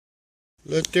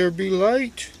Let there be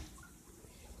light.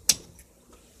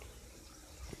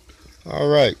 All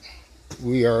right,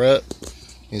 we are up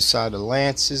inside of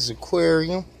Lance's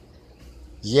aquarium,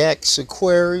 Yak's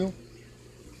aquarium.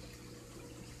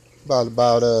 About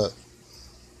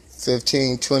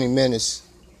 15-20 minutes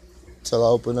till I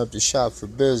open up the shop for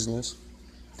business.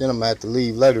 Then I'm gonna have to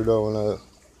leave later though and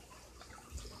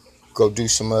go do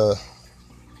some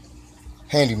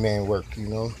handyman work. I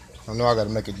know I gotta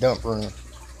make a dump run,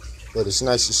 but it's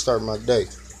nice to start my day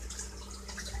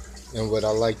and what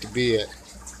I like to be at.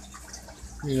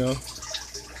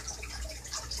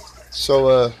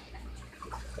 So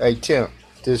hey Tim,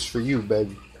 this for you,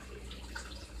 baby.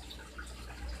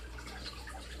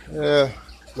 Yeah,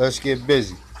 let's get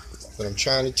busy. But I'm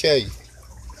trying to tell you,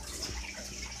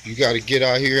 you gotta get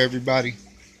out here, everybody,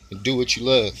 and do what you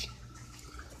love.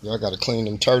 Y'all gotta clean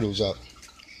them turtles up.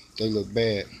 They look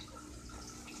bad.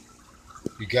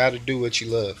 You gotta do what you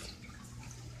love.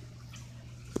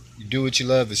 You do what you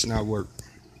love, it's not work.